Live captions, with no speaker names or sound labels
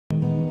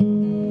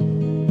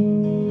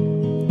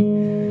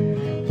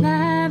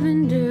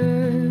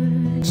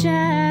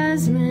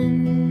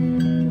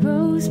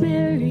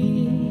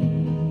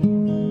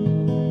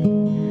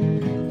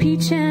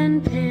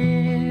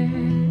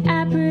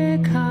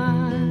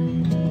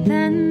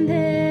Then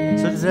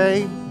there's So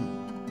today,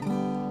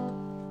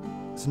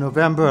 it's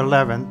November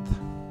 11th.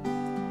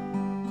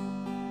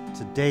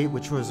 It's a date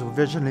which was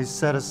originally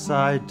set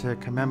aside to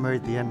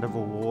commemorate the end of a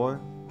war.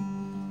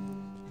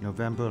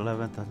 November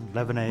 11th,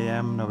 11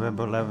 a.m.,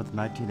 November 11th,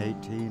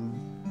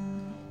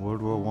 1918,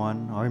 World War I,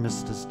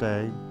 Armistice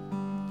Day,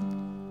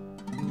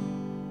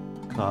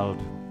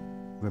 called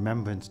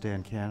Remembrance Day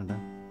in Canada.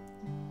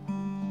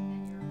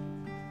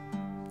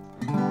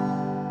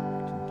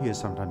 Here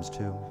sometimes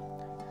too.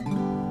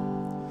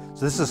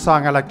 So this is a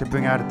song I like to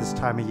bring out at this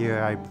time of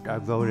year. I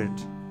wrote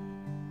it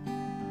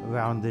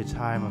around the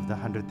time of the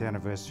 100th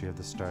anniversary of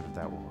the start of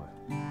that war.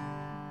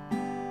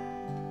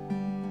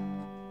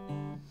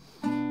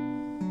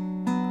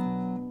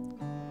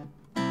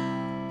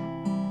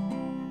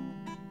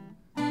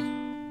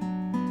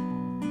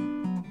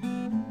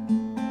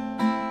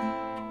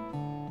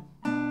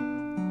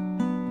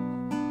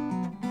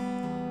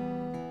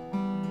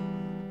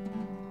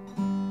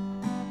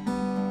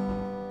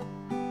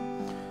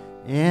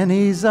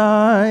 Annie's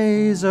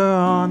eyes are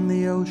on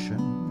the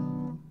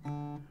ocean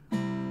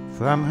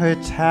from her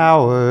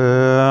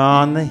tower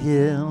on the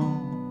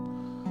hill.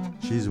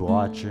 She's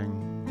watching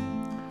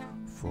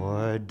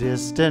for a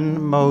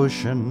distant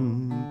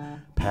motion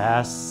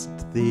past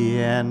the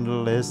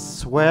endless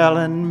swell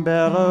and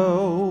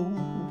bellow.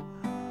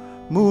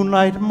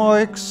 Moonlight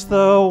marks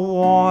the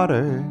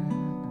water,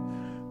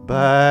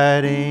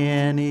 but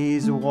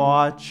Annie's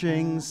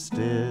watching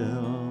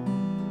still.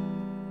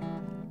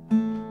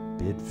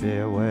 Bid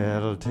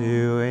farewell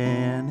to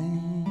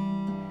Annie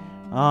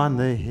on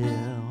the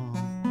hill.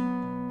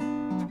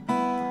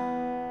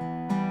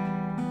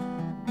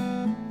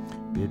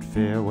 Bid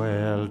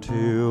farewell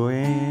to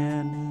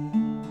Annie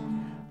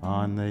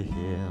on the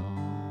hill.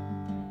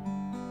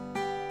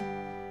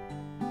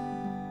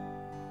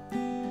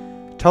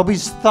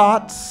 Toby's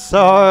thoughts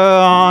are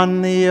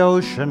on the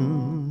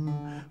ocean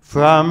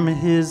from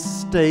his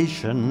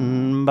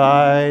station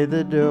by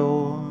the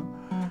door.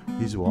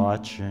 He's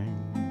watching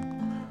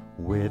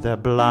with a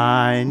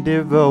blind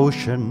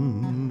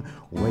devotion,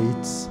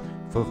 waits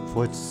for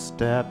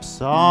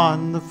footsteps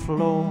on the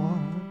floor,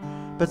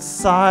 but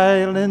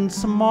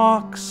silence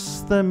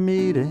mocks the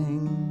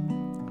meeting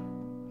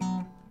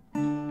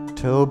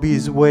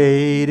Toby's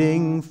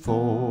waiting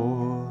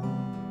for.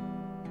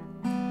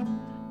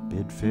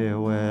 Bid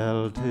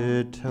farewell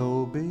to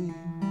Toby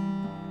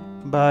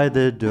by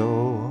the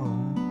door.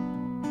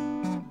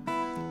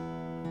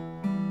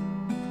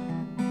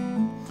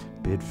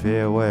 Bid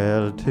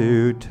farewell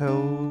to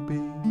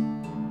Toby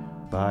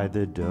by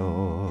the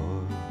door.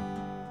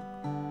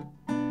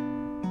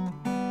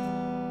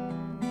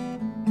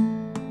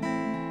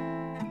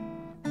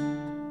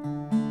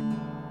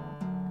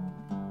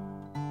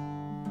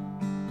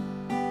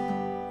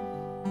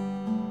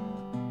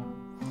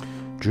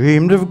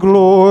 Dreamed of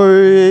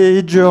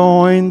glory,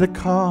 joined the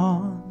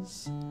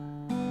cause,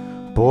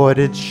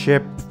 boarded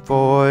ship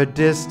for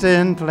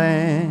distant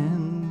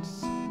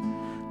lands,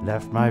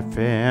 left my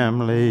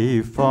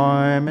family,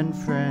 farm, and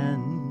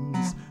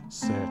friends,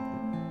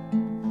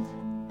 certain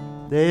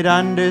they'd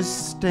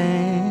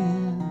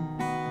understand.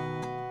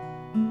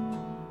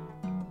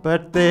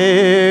 But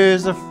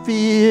there's a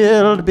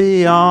field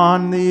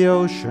beyond the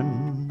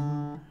ocean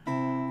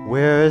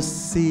where a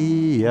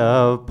sea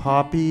of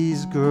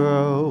poppies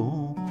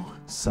grow.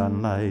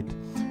 Sunlight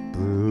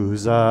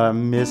brews a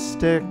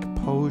mystic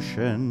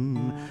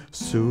potion,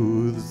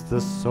 soothes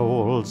the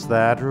souls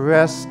that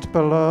rest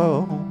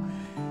below,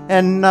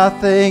 and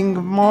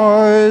nothing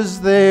mars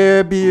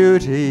their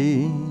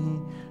beauty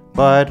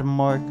but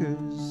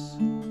markers,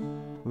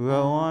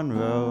 row on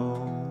row.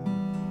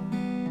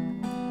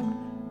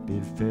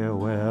 Bid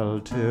farewell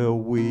to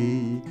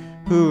we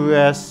who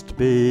rest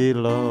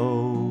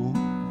below.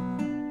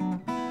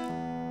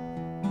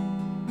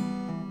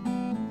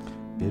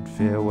 Bid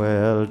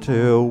farewell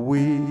to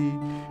we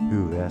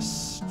who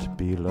rest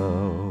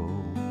below.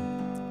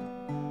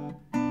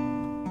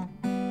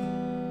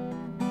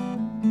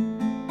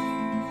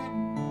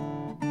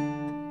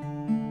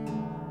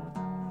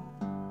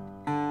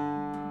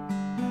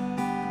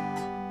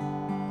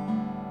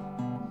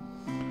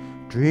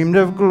 Dreamed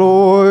of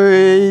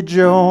glory,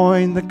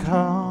 joined the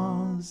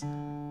cause,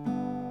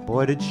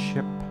 boarded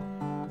ship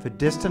for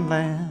distant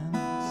lands,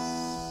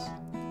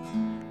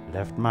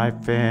 left my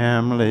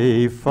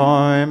family,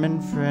 farm,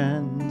 and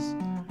friends,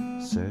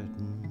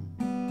 certain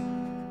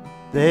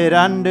they'd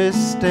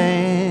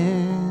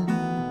understand.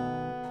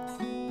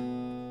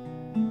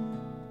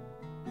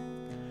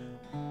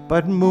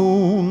 But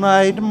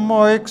moonlight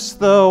marks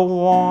the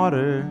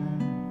water,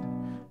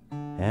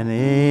 and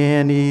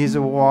Annie's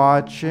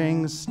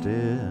watching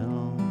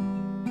still.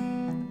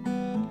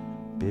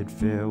 Bid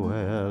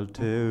farewell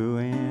to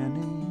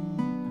Annie,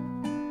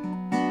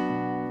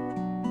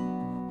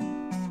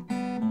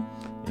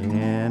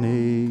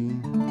 Annie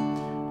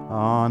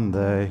on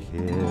the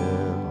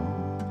hill.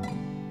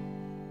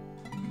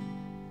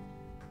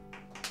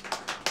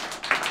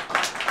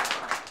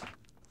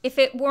 If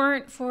it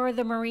weren't for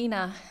the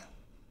marina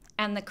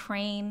and the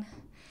crane,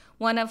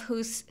 one of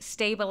whose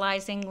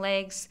stabilizing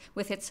legs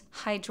with its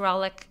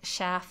hydraulic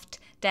shaft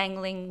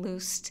dangling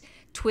loose,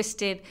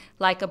 twisted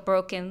like a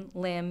broken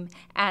limb,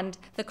 and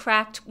the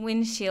cracked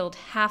windshield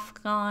half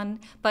gone,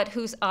 but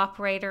whose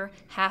operator,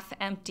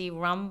 half-empty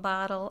rum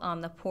bottle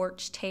on the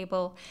porch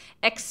table,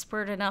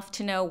 expert enough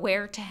to know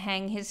where to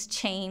hang his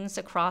chains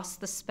across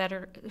the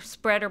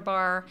spreader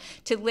bar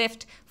to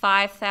lift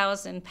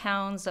 5,000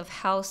 pounds of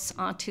house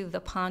onto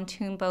the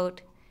pontoon boat.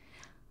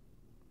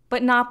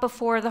 But not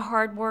before the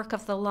hard work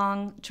of the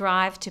long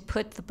drive to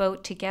put the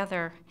boat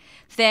together.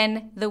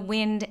 Then the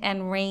wind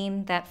and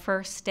rain that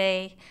first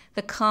day,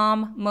 the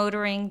calm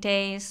motoring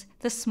days,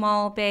 the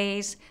small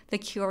bays, the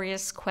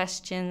curious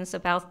questions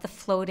about the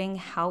floating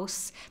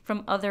house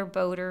from other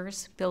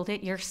boaters, build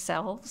it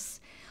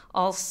yourselves.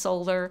 All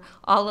solar,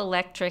 all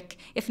electric,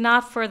 if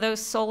not for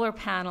those solar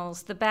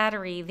panels, the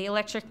battery, the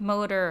electric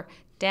motor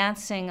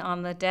dancing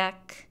on the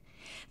deck.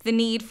 The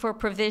need for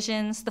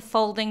provisions, the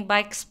folding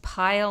bikes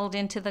piled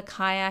into the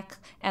kayak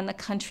and the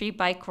country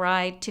bike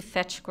ride to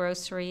fetch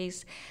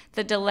groceries,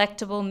 the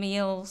delectable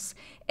meals,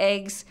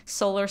 eggs,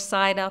 solar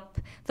side up,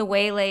 the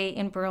waylay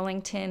in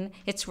Burlington,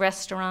 its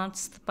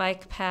restaurants, the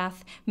bike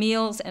path,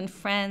 meals and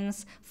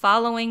friends,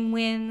 following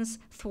winds,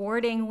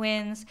 thwarting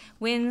winds,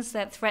 winds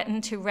that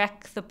threaten to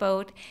wreck the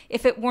boat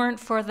if it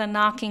weren't for the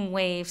knocking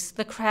waves,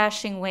 the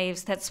crashing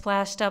waves that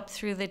splashed up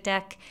through the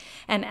deck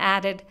and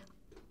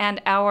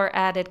our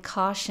added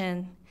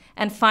caution.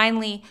 And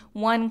finally,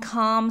 one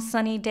calm,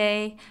 sunny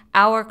day,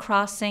 our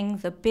crossing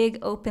the big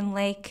open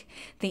lake,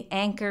 the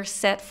anchor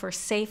set for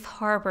safe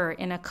harbor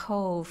in a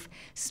cove,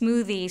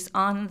 smoothies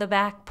on the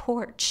back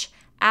porch,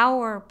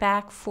 our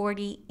back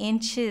 40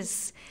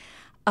 inches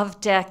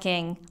of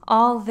decking,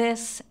 all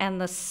this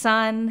and the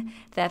sun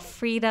that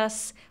freed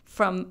us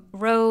from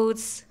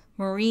roads,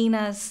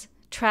 marinas,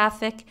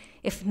 traffic,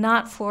 if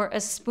not for a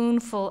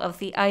spoonful of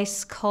the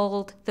ice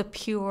cold, the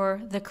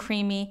pure, the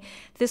creamy,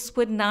 this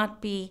would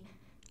not be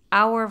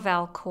our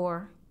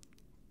Valcour,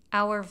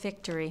 our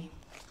victory.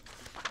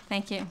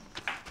 Thank you.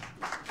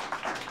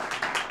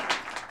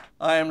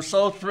 I am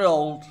so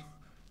thrilled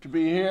to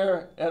be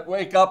here at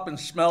Wake Up and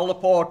Smell the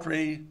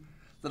Poetry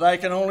that I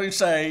can only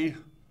say,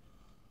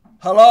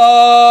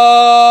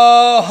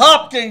 hello,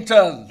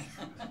 Hopkinton!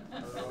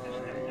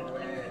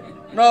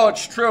 No,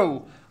 it's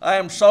true. I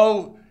am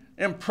so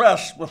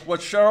impressed with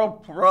what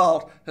Cheryl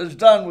Peralt has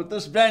done with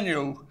this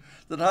venue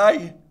that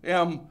I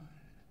am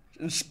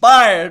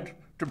inspired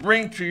to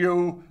bring to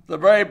you the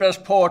very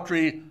best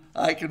poetry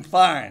I can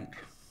find.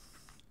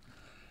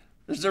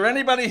 Is there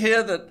anybody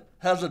here that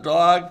has a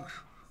dog?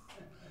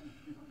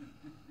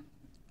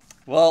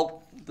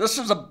 Well, this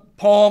is a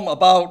poem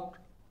about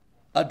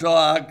a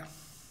dog,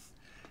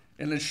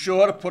 and it's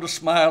sure to put a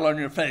smile on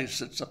your face.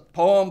 It's a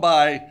poem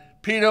by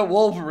Peter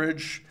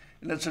Wolveridge,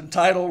 and it's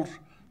entitled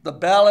The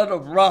Ballad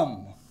of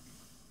Rum.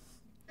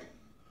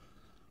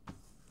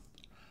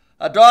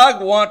 A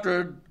dog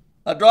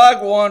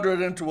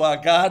wandered into our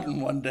garden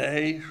one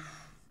day.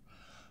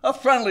 A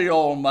friendly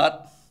old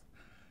mutt,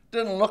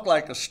 didn't look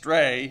like a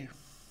stray.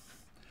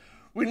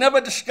 We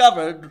never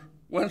discovered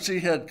whence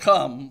he had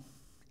come,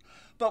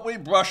 but we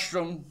brushed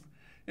him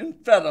and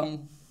fed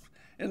him,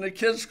 and the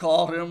kids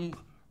called him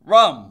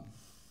Rum.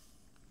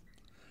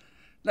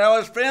 Now,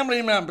 as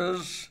family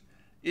members,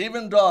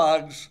 even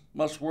dogs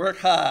must work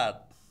hard.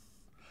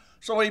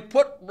 So we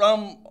put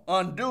Rum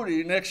on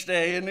duty next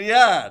day in the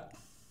yard.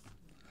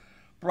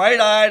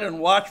 Bright-eyed and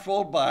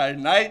watchful by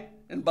night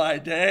and by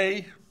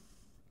day,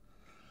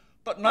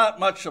 but not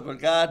much of a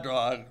guard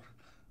dog,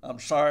 I'm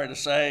sorry to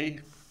say.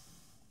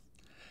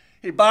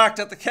 He barked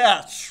at the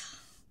cats,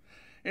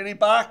 and he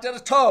barked at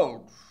a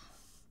toad.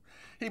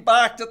 He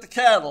barked at the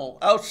cattle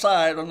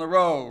outside on the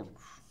road.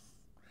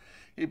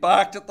 He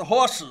barked at the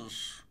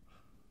horses.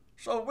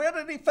 So where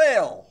did he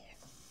fail?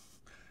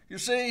 You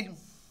see,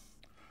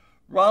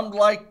 Rum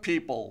liked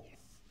people,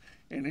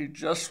 and he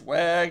just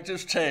wagged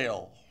his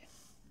tail.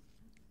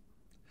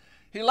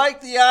 He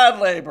liked the yard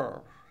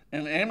labor,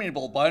 an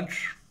amiable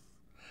bunch.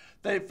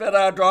 They fed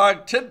our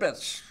dog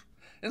tidbits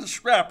and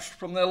scraps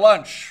from their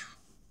lunch.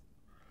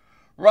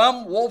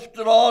 Rum wolfed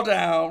it all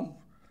down,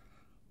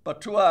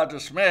 but to our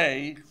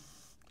dismay,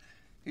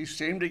 he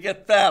seemed to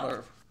get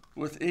fatter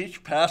with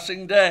each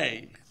passing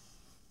day.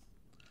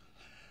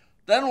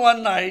 Then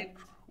one night,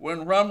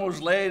 when Rum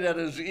was laid at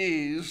his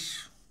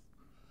ease,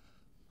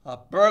 a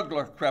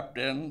burglar crept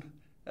in,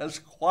 as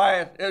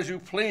quiet as you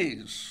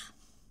please.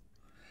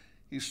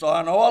 He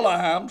saw no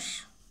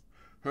alarms,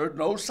 heard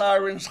no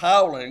sirens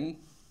howling,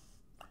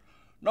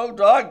 no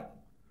guard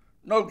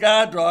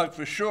dog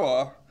for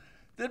sure.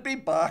 They'd be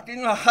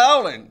barking or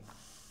howling.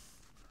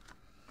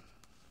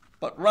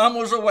 But Rum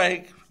was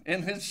awake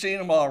and had seen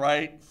him all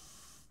right,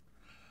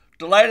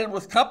 delighted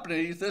with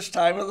company this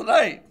time of the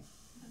night.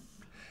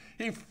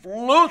 He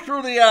flew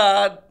through the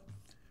yard,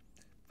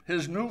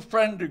 his new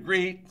friend to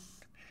greet,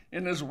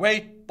 and his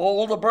weight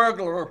bowled the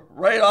burglar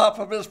right off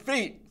of his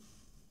feet.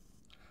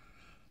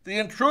 The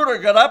intruder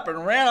got up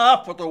and ran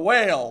off with a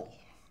wail,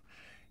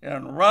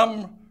 and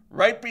Rum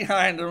right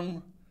behind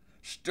him,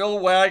 still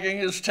wagging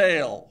his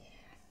tail.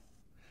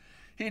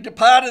 He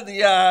departed the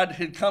yard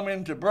he'd come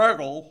in to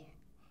burgle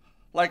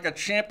like a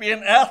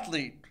champion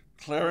athlete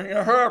clearing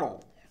a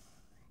hurdle.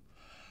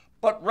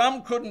 But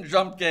Rum couldn't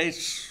jump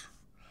gates,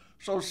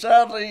 so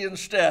sadly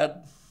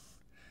instead,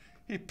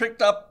 he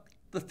picked up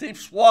the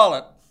thief's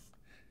wallet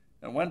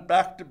and went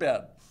back to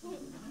bed.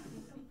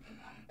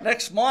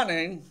 Next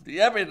morning,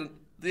 the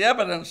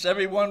evidence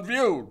everyone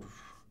viewed.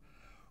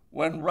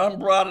 When Rum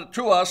brought it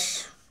to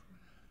us,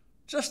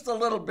 just a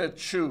little bit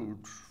chewed.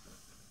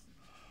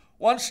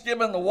 Once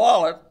given the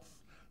wallet,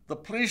 the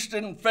police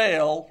didn't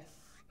fail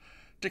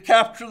to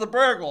capture the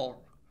burglar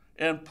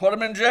and put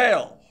him in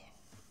jail.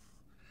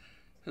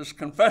 His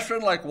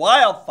confession, like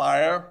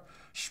wildfire,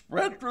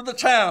 spread through the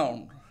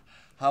town,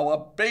 how a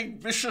big,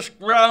 vicious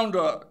guard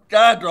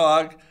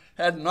dog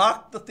had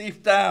knocked the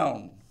thief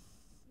down.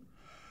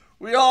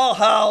 We all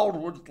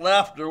howled with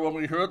laughter when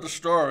we heard the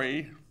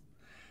story,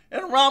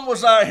 and Rum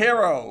was our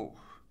hero.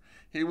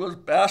 He was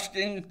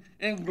basking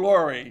in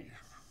glory.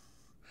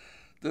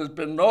 There's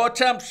been no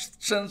attempts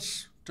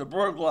since to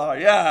burgle our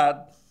yard,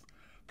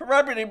 for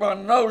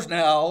everyone knows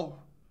now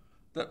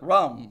that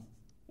Rum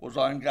was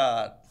on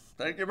guard.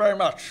 Thank you very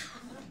much.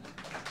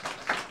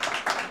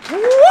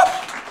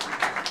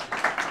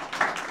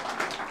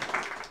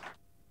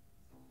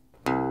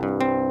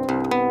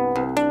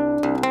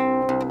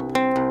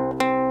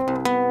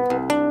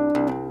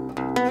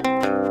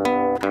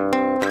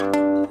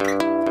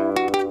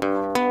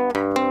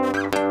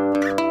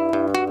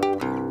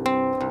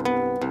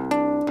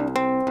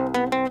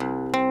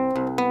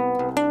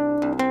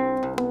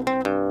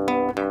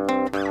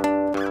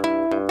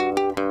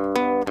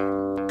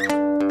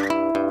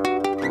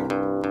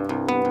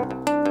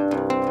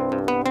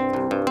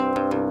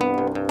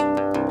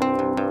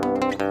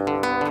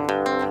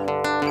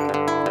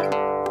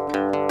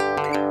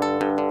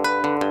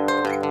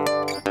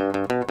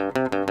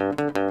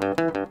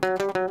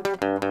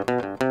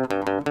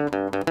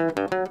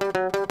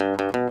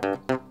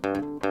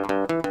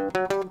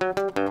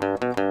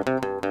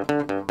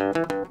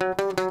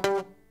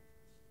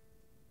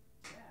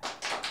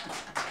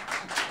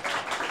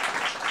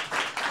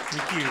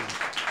 Thank you.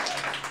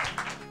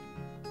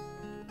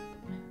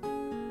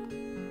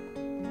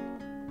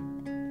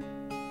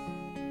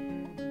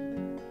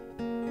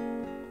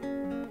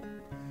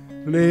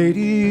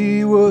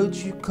 Lady, would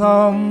you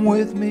come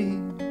with me,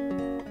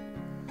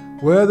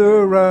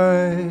 whether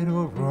right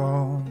or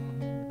wrong,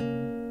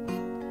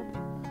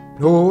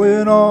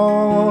 knowing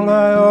all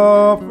I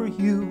offer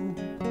you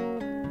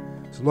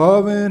is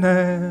loving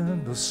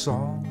and a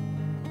song.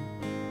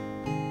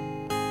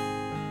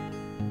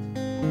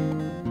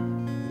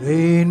 It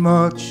ain't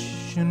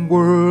much in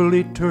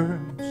worldly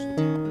terms,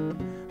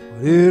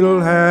 but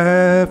it'll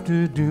have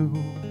to do.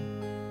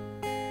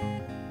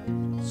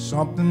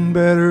 Something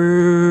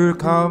better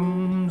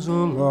comes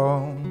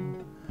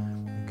along,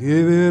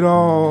 give it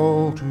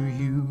all to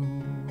you.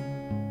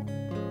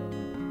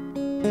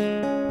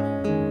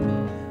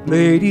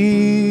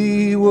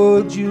 Lady,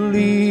 would you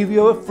leave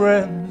your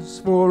friends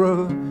for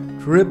a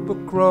trip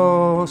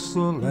across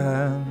the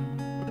land?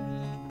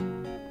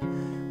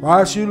 If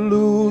I should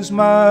lose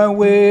my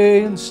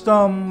way and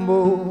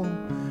stumble,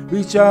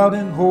 reach out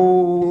and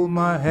hold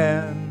my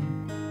hand.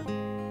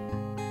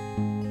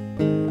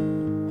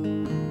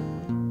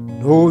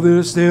 Know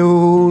there's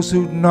those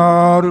who'd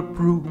not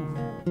approve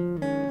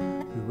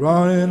you're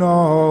running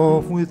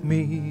off with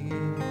me.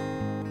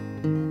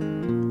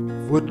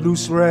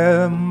 Footloose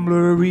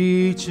rambler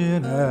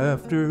reaching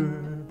after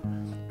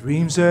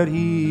dreams that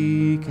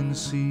he can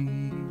see.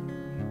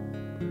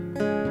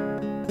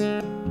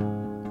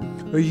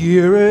 A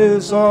year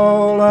is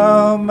all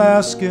I'm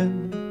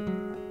asking,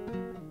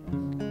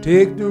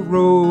 take the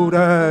road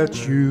I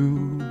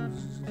choose.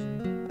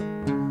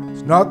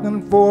 There's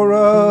nothing for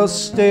us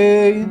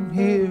staying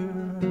here,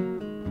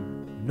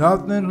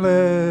 nothing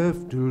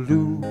left to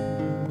lose.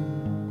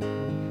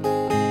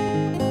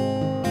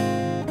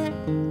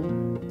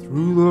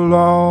 Through the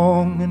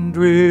long and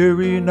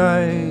dreary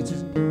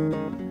nights,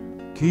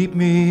 keep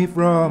me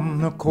from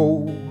the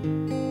cold.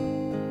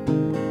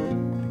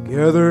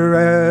 Together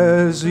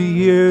as the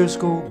years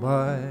go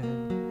by,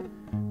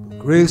 we'll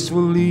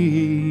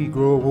gracefully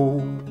grow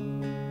old.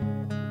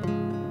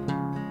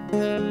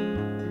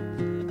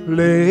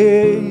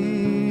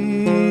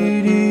 Lady,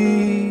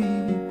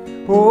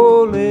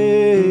 oh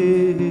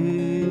lady,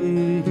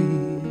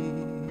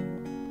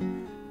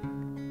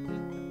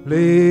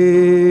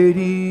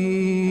 lady,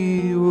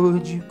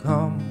 would you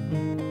come?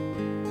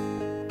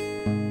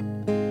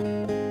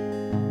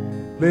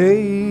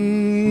 Lady,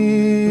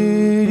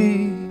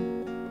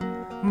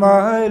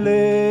 my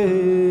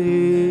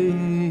lady,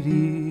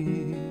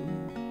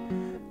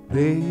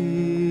 lady,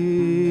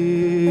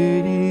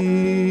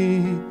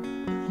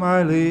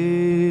 my lady,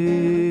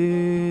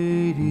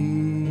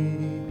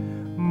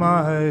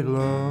 my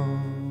love.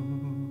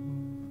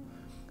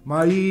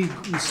 My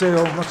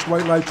Iseo, much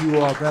white light to you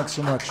all. Thanks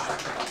so much.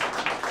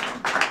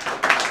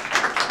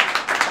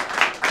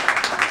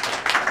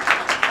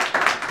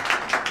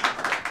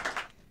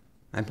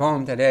 My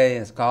poem today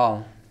is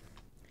called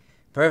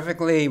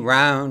perfectly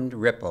round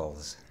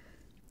ripples.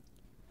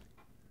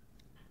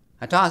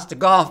 I tossed a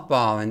golf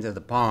ball into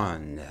the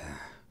pond,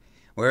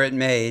 where it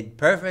made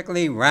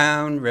perfectly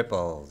round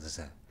ripples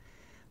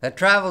that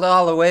traveled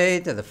all the way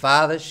to the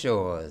farthest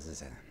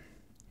shores.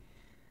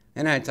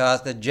 Then I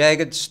tossed a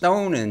jagged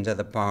stone into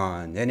the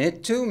pond, and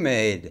it too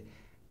made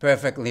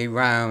perfectly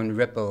round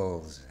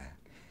ripples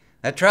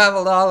that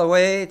traveled all the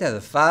way to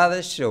the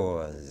farthest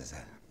shores.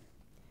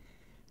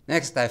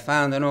 Next, I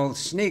found an old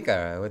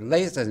sneaker with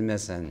laces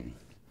missing,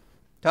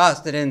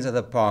 tossed it into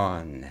the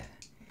pond,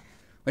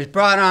 which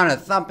brought on a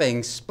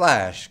thumping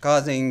splash,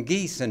 causing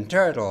geese and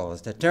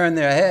turtles to turn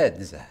their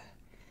heads,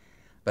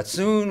 but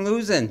soon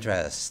lose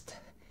interest,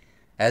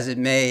 as it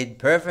made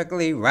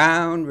perfectly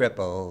round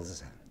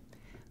ripples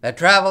that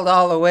traveled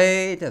all the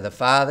way to the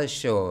farthest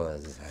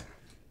shores.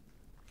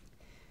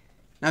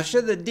 Now,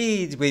 should the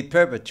deeds we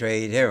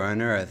perpetrate here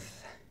on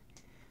earth,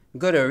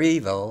 good or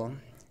evil,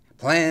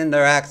 planned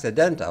or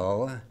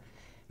accidental,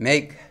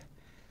 make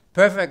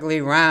perfectly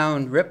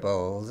round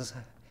ripples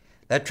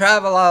that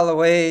travel all the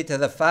way to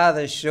the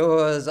farthest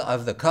shores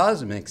of the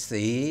cosmic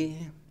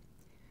sea,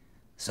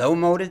 so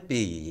mote it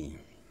be.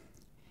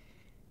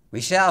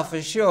 We shall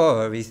for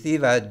sure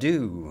receive our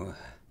due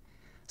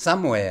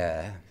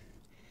somewhere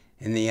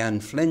in the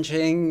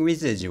unflinching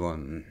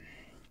residuum.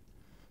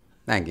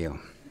 Thank you.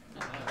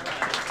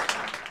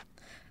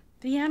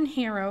 The young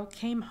hero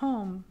came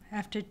home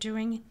after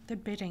doing the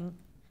bidding,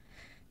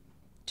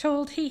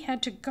 told he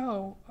had to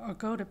go or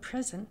go to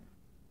prison.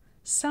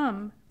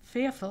 Some,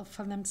 fearful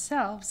for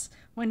themselves,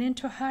 went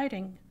into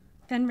hiding,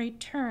 then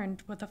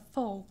returned with a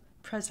full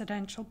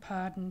presidential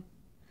pardon.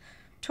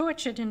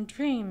 Tortured in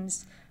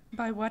dreams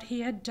by what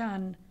he had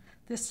done,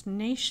 this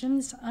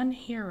nation's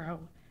unhero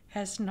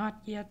has not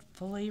yet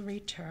fully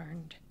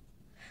returned.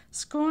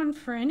 Scorned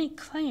for any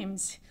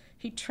claims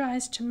he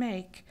tries to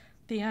make,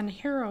 the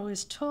unhero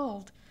is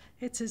told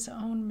it's his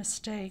own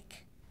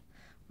mistake.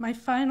 My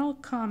final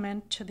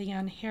comment to the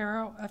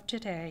unhero of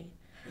today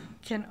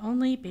can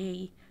only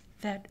be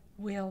that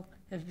we'll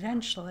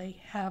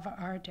eventually have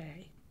our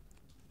day.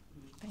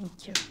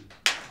 Thank you.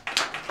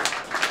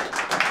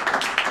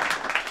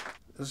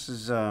 This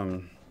is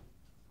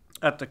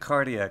at the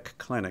cardiac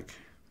clinic.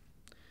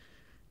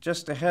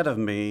 Just ahead of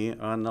me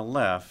on the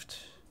left,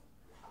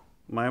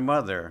 my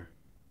mother,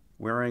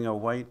 wearing a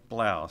white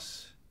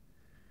blouse,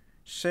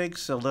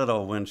 shakes a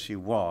little when she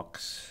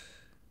walks,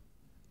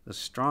 the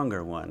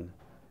stronger one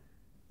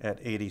at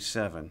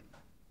 87.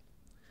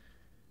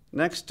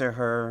 Next to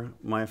her,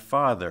 my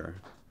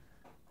father,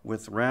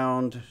 with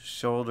round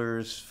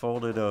shoulders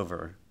folded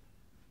over,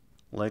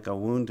 like a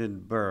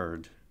wounded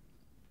bird,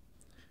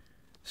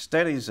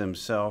 steadies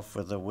himself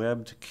with a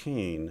webbed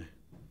cane,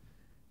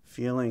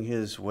 feeling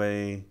his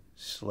way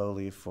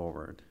slowly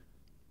forward.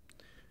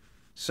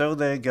 So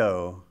they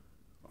go,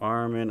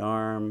 arm in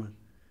arm,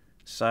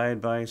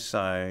 side by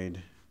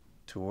side,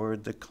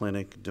 toward the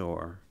clinic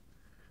door,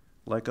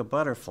 like a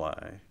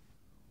butterfly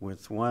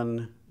with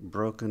one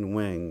broken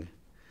wing,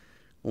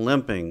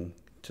 limping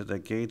to the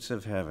gates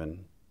of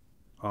heaven,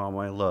 all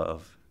my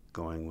love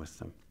going with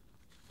them.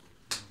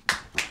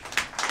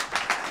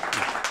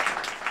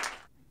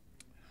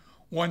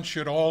 One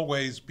should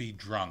always be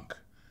drunk.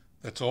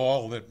 That's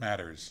all that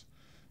matters,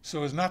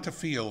 so as not to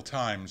feel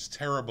time's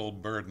terrible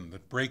burden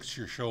that breaks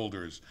your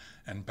shoulders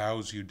and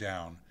bows you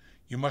down.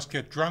 You must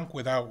get drunk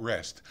without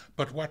rest,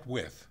 but what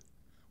with?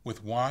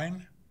 With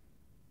wine?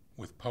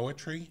 With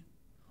poetry?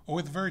 Or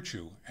with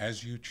virtue,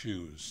 as you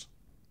choose.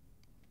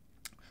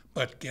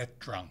 But get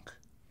drunk.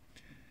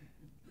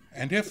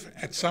 And if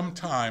at some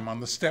time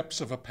on the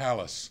steps of a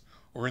palace,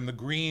 or in the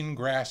green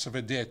grass of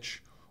a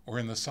ditch, or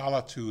in the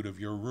solitude of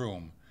your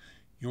room,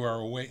 you are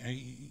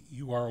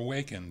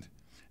awakened,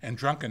 and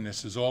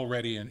drunkenness is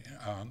already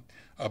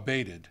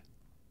abated,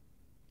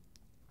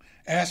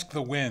 ask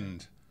the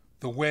wind,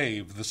 the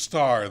wave, the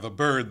star, the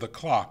bird, the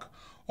clock,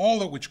 all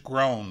that which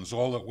groans,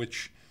 all that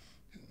which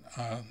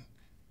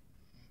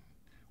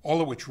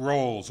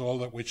rolls, all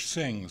that which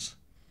sings,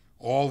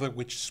 all that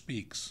which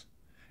speaks.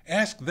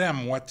 Ask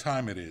them what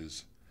time it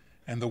is,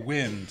 and the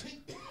wind,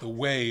 the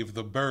wave,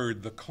 the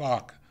bird, the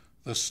clock,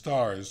 the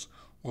stars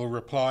will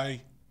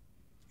reply,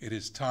 "It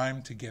is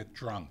time to get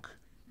drunk."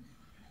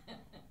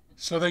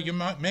 So that you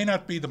may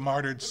not be the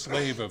martyred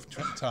slave of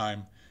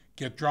time,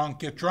 get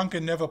drunk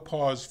and never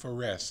pause for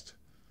rest,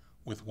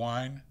 with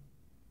wine,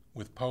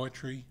 with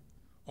poetry,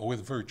 or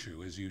with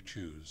virtue as you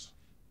choose.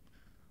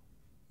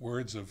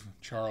 Words of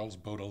Charles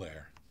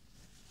Baudelaire.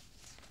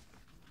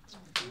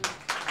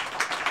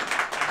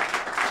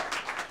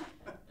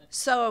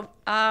 So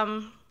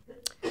a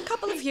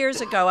couple of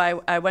years ago,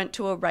 I went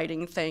to a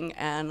writing thing,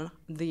 and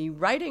the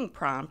writing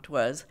prompt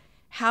was,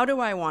 how do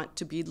I want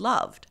to be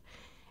loved?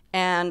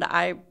 And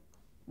I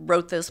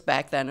wrote this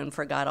back then and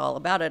forgot all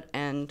about it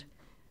and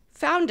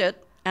found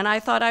it, and I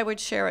thought I would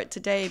share it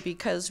today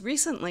because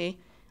recently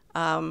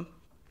a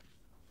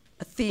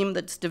theme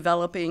that's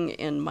developing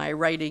in my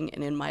writing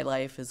and in my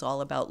life is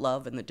all about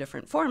love and the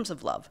different forms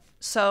of love.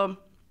 So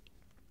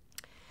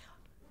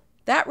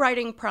That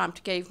writing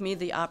prompt gave me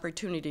the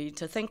opportunity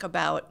to think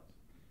about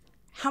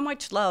how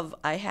much love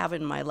I have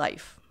in my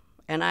life.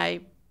 And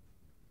I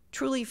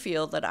truly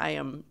feel that I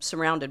am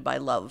surrounded by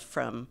love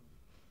from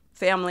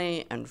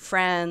family and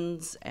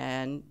friends,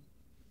 and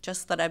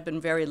just that I've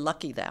been very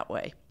lucky that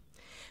way.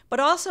 But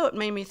also it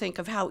made me think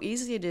of how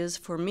easy it is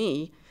for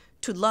me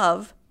to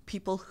love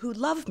people who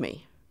love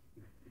me.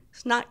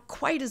 It's not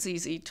quite as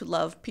easy to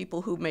love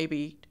people who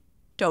maybe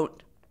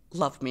don't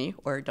love me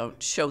or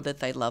don't show that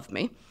they love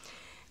me.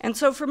 And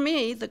so for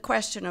me, the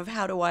question of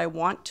how do I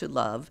want to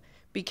love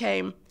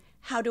became,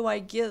 how do I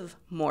give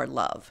more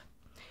love?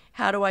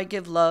 How do I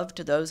give love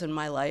to those in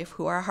my life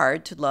who are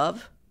hard to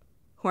love,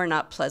 who are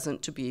not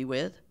pleasant to be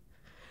with,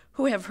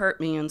 who have hurt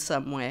me in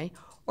some way,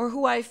 or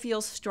who I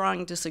feel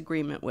strong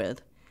disagreement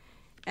with?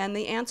 And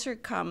the answer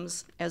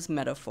comes as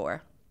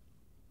metaphor.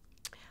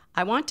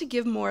 I want to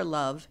give more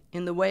love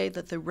in the way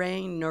that the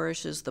rain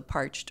nourishes the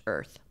parched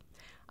earth.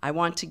 I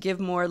want to give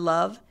more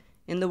love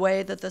in the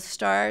way that the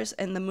stars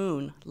and the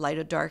moon light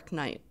a dark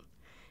night.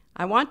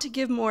 I want to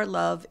give more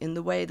love in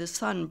the way the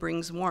sun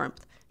brings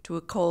warmth to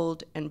a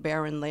cold and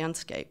barren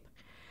landscape.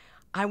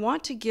 I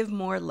want to give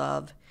more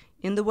love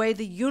in the way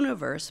the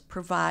universe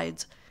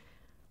provides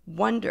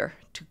wonder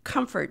to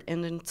comfort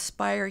and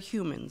inspire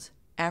humans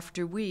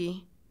after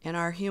we, in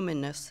our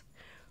humanness,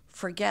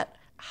 forget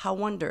how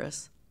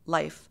wondrous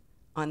life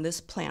on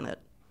this planet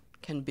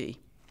can be.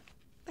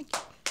 Thank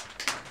you.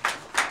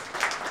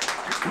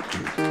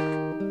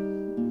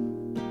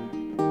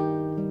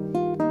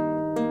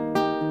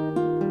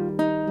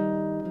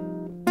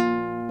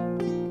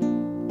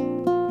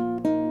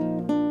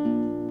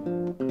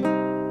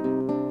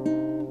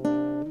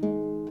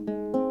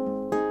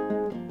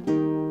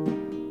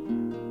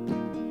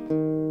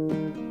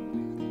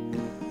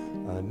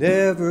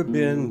 Never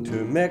been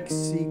to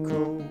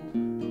Mexico,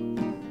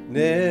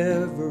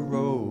 never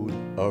rode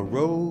a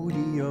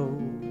rodeo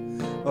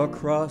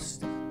across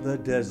the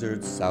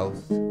desert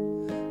south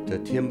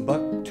to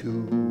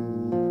Timbuktu.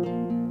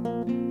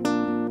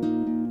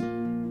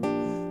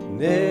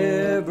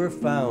 Never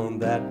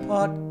found that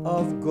pot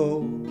of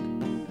gold,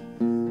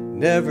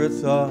 never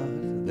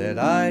thought that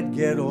I'd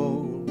get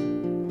old.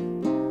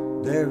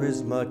 There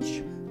is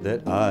much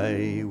that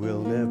I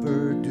will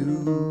never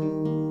do.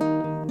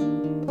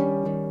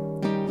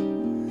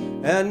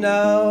 And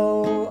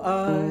now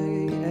I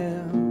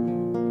am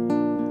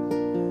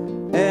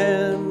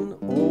an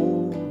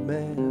old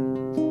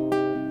man,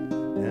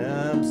 and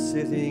I'm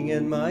sitting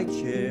in my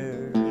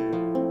chair,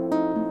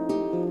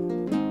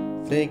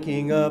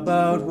 thinking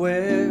about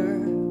where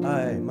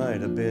I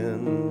might have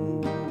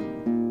been.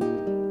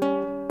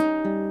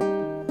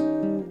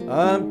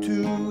 I'm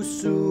too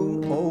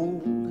soon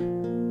old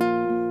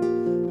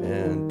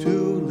and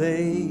too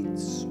late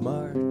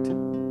smart.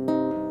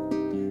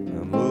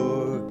 I'm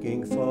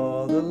looking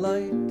for the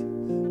light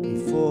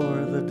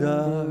before the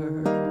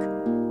dark.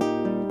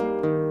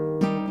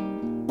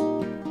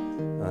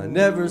 I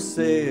never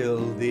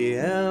sailed the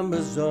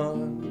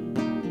Amazon,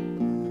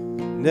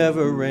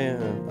 never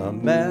ran a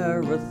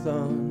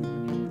marathon,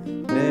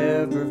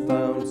 never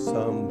found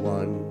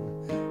someone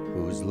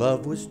whose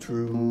love was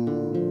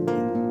true.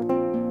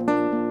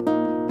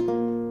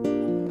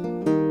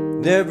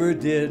 Never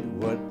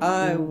did what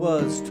I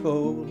was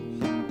told.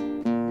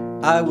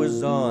 I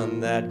was on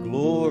that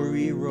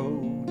glory road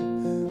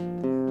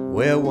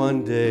where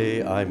one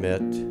day I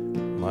met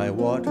my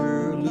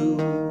Waterloo.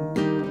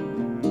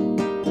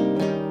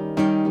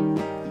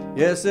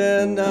 Yes,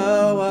 and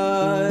now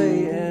I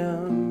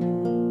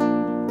am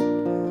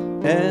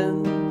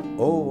an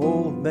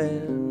old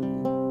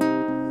man,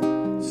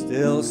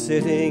 still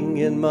sitting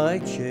in my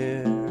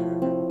chair,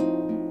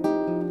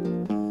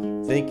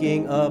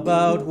 thinking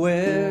about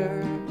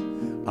where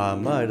I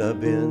might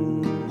have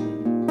been.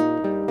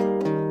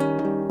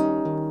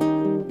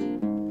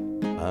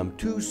 I'm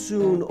too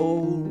soon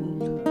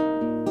old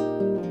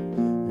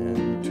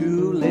and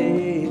too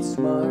late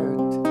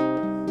smart,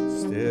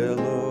 still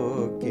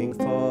looking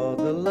for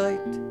the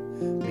light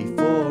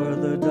before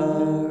the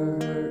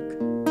dark.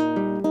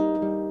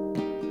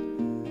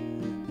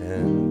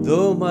 And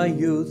though my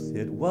youth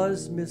it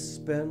was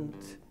misspent,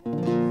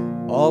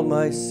 all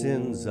my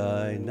sins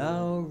I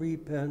now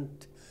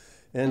repent,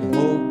 and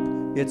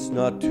hope it's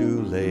not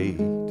too late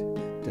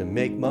to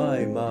make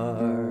my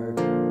mark.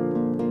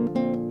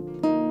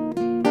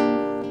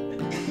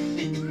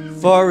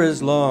 For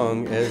as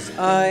long as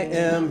I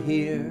am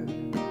here,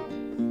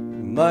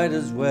 might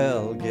as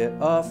well get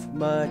off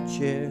my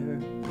chair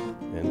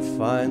and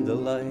find the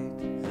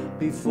light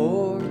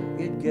before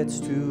it gets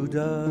too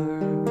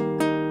dark.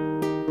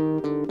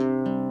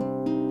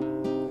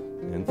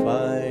 And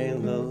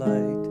find the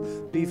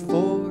light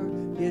before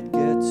it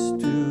gets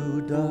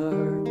too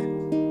dark.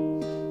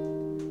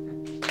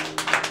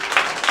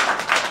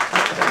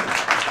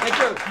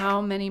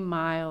 How many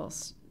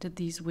miles did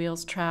these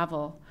wheels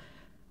travel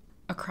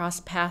across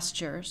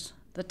pastures,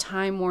 the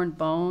time-worn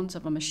bones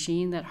of a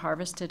machine that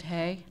harvested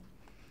hay?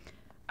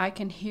 I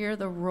can hear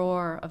the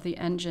roar of the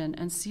engine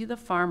and see the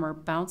farmer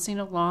bouncing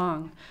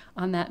along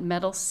on that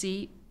metal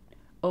seat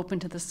open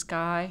to the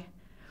sky,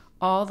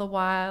 all the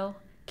while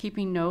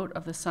keeping note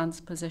of the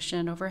sun's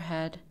position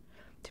overhead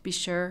to be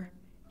sure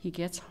he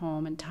gets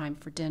home in time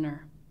for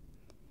dinner.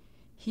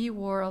 He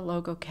wore a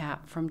logo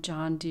cap from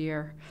John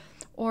Deere,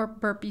 or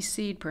Burpee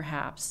Seed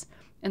perhaps,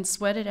 and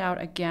sweated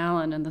out a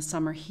gallon in the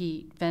summer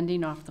heat,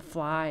 fending off the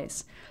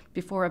flies,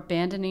 before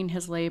abandoning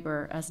his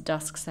labor as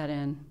dusk set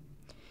in.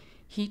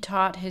 He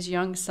taught his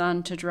young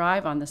son to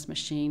drive on this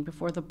machine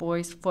before the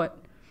boy's foot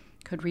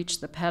could reach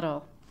the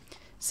pedal.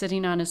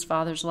 Sitting on his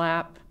father's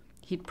lap,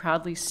 he'd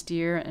proudly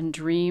steer and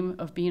dream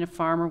of being a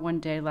farmer one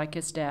day like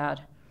his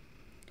dad.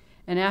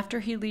 And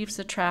after he leaves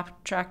the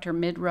tractor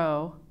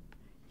mid-row,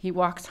 he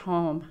walks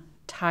home,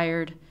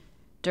 tired,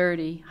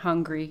 dirty,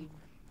 hungry,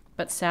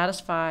 but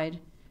satisfied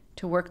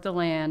to work the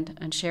land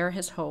and share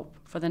his hope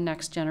for the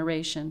next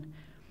generation,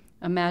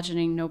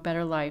 imagining no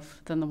better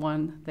life than the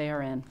one they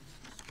are in.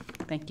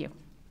 Thank you.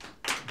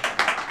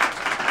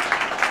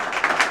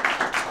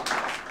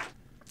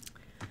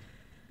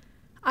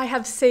 I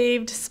have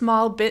saved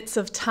small bits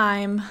of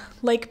time,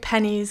 like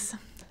pennies,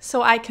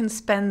 so I can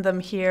spend them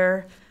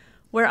here,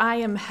 where I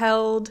am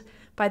held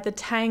by the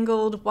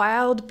tangled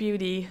wild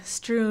beauty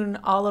strewn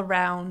all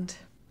around.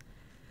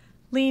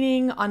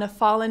 Leaning on a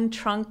fallen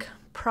trunk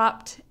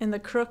propped in the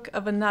crook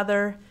of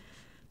another,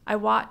 I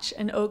watch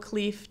an oak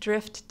leaf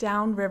drift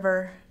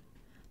downriver.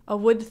 A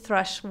wood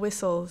thrush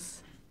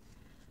whistles.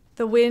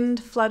 The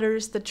wind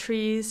flutters the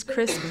trees'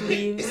 crisp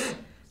leaves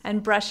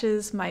and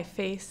brushes my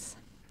face.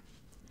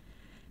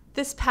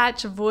 This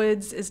patch of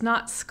woods is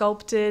not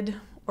sculpted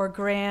or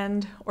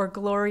grand or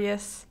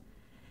glorious.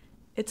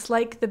 It's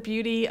like the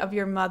beauty of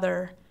your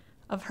mother,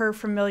 of her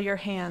familiar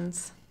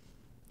hands.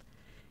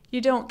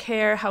 You don't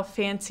care how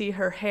fancy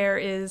her hair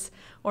is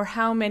or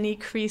how many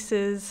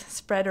creases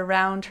spread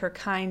around her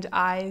kind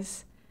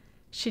eyes.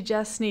 She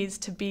just needs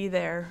to be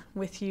there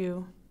with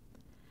you.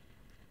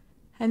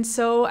 And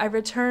so I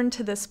return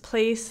to this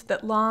place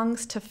that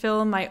longs to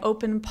fill my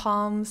open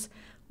palms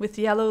with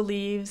yellow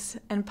leaves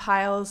and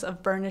piles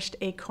of burnished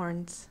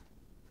acorns.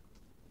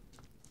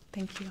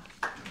 Thank you.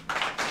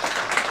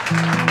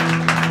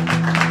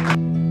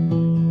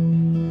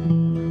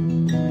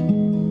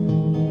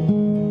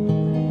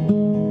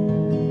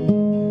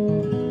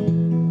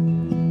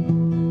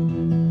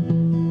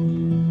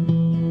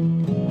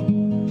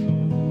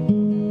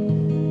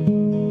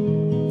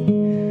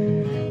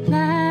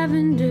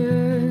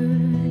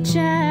 Lavender,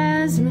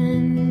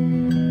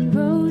 jasmine,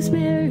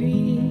 rosemary.